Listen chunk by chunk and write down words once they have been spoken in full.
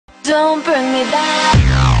Don't bring me down.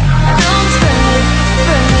 Don't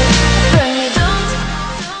bring me,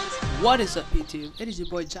 don't. What is up, YouTube? It is your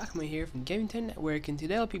boy Giacomo here from Gaming Network, and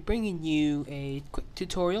today I'll be bringing you a quick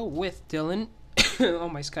tutorial with Dylan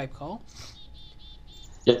on my Skype call.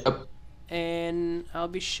 Yep. And I'll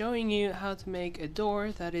be showing you how to make a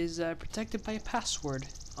door that is protected by a password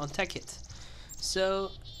on Tekkit.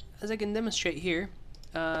 So, as I can demonstrate here,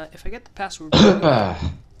 if I get the password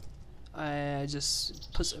I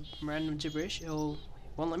just put some random gibberish, it won't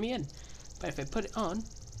let me in. But if I put it on,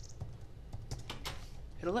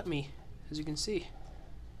 it'll let me, as you can see.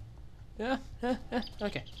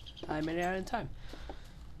 Okay, I made it out in time.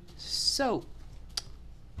 So,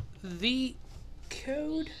 the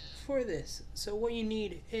code for this. So what you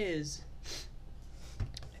need is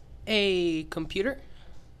a computer,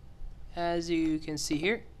 as you can see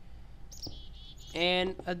here,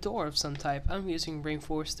 and a door of some type. I'm using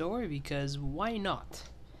Rainforest door because why not?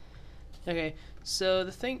 Okay, so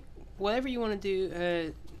the thing, whatever you want to do,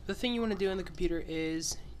 the thing you want to do on the computer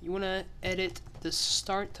is you want to edit the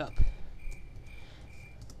startup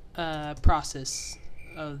process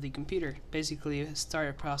of the computer. Basically, a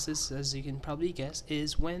startup process, as you can probably guess,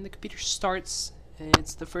 is when the computer starts, and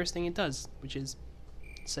it's the first thing it does, which is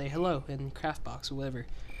say hello in Craftbox or whatever.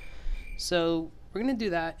 So we're gonna do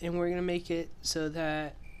that, and we're gonna make it so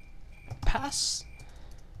that pass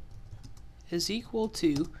is equal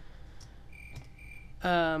to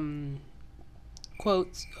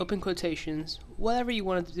quotes, open quotations, whatever you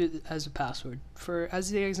want to do as a password. For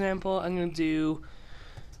as the example, I'm gonna do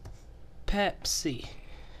Pepsi.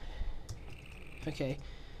 Okay,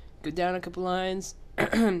 go down a couple lines,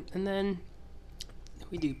 and then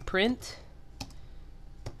we do print,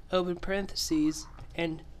 open parentheses,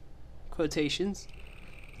 and quotations.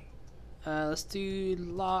 Let's do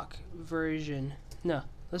lock version. No,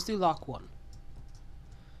 let's do lock 1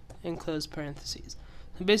 and close parentheses.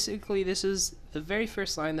 So basically, this is the very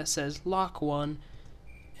first line that says lock 1,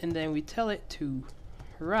 and then we tell it to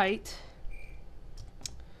write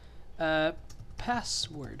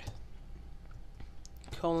password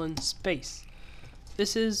colon space.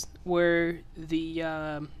 This is where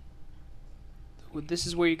the this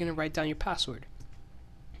is where you're gonna write down your password.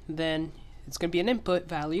 Then it's gonna be an input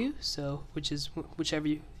value, so which is whichever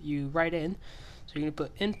you write in. So you're gonna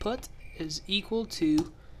put input is equal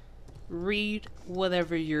to read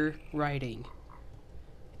whatever you're writing.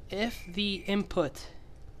 If the input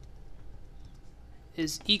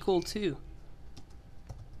is equal to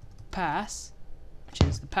pass, which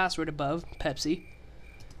is the password above Pepsi,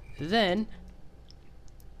 then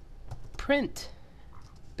print.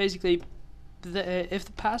 Basically, if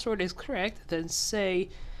the password is correct, then say,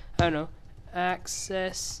 I don't know,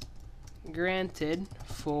 access granted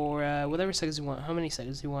for whatever seconds you want. How many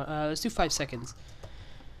seconds you want? Let's do 5 seconds.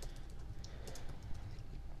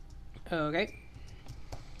 Okay.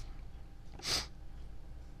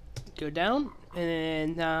 Go down,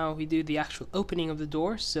 and now we do the actual opening of the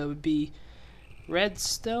door. So it would be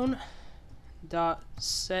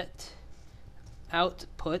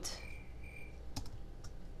redstone.setOutput,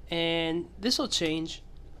 and this will change.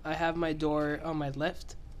 I have my door on my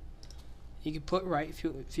left. You can put right if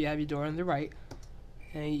you have your door on the right,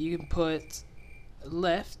 and you can put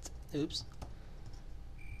left. Oops.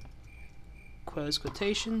 Close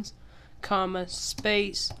quotations, comma,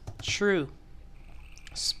 space, true,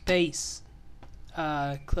 space,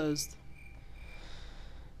 closed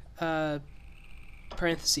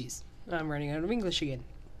parentheses. I'm running out of English again.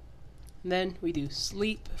 And then we do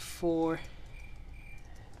sleep for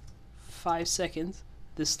 5 seconds.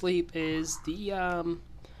 The sleep is the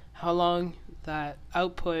how long that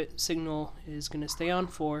output signal is going to stay on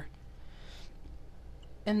for,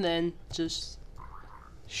 and then just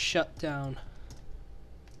shut down.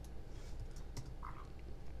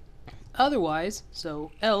 Otherwise,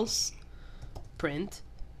 so else print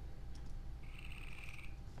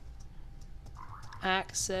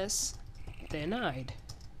access denied.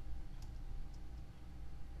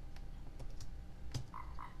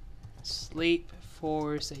 Sleep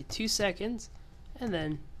for say 2 seconds, and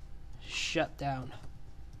then shut down,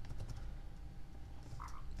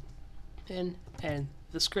 and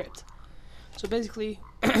the script. So basically,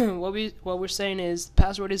 what we're saying is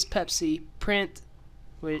password is Pepsi, print,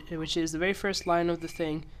 which is the very first line of the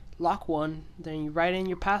thing, lock 1, then you write in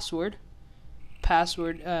your password.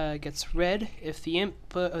 Password gets read. If the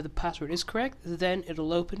input of the password is correct, then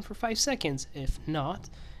it'll open for 5 seconds. If not,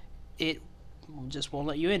 it just won't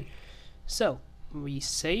let you in. So we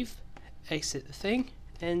save, exit the thing,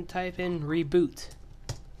 and type in reboot.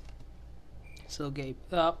 So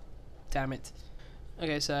oh, damn it.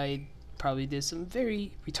 Okay, so I probably did some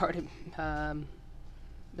very retarded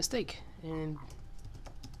mistake in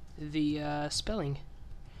the spelling.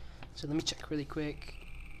 So let me check really quick.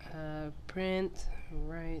 Print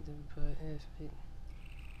right, but if it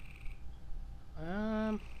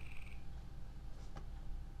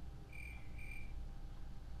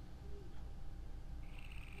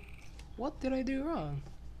what did I do wrong?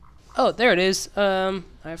 Oh, there it is.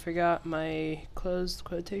 I forgot my closed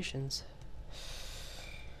quotations.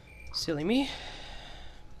 Silly me.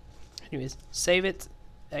 Anyways, save it,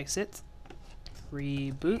 exit,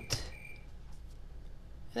 reboot.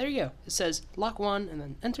 There you go. It says lock 1 and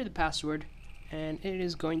then enter the password, and it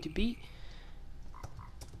is going to be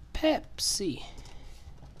Pepsi.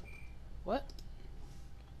 What?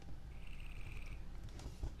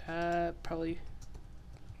 Probably.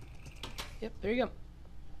 Yep, there you go.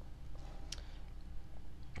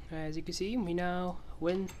 As you can see, we now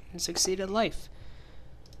win and succeed at life.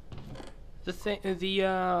 The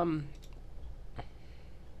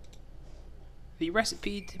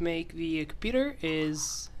recipe to make the computer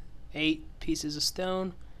is 8 pieces of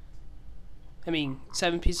stone.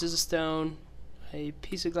 7 pieces of stone, a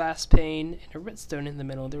piece of glass pane, and a redstone in the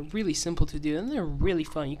middle. They're really simple to do, and they're really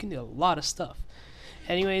fun. You can do a lot of stuff.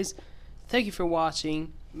 Anyways, thank you for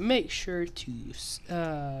watching. Make sure to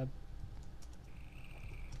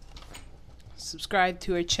subscribe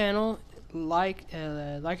to our channel. Like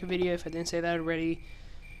a video if I didn't say that already.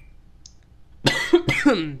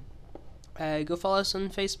 Go follow us on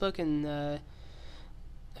Facebook and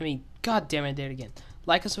god damn it, I did it again.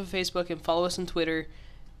 Like us on Facebook and follow us on Twitter.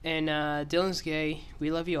 And Dylan's gay. We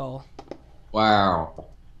love you all. Wow.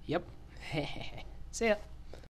 Yep. See ya.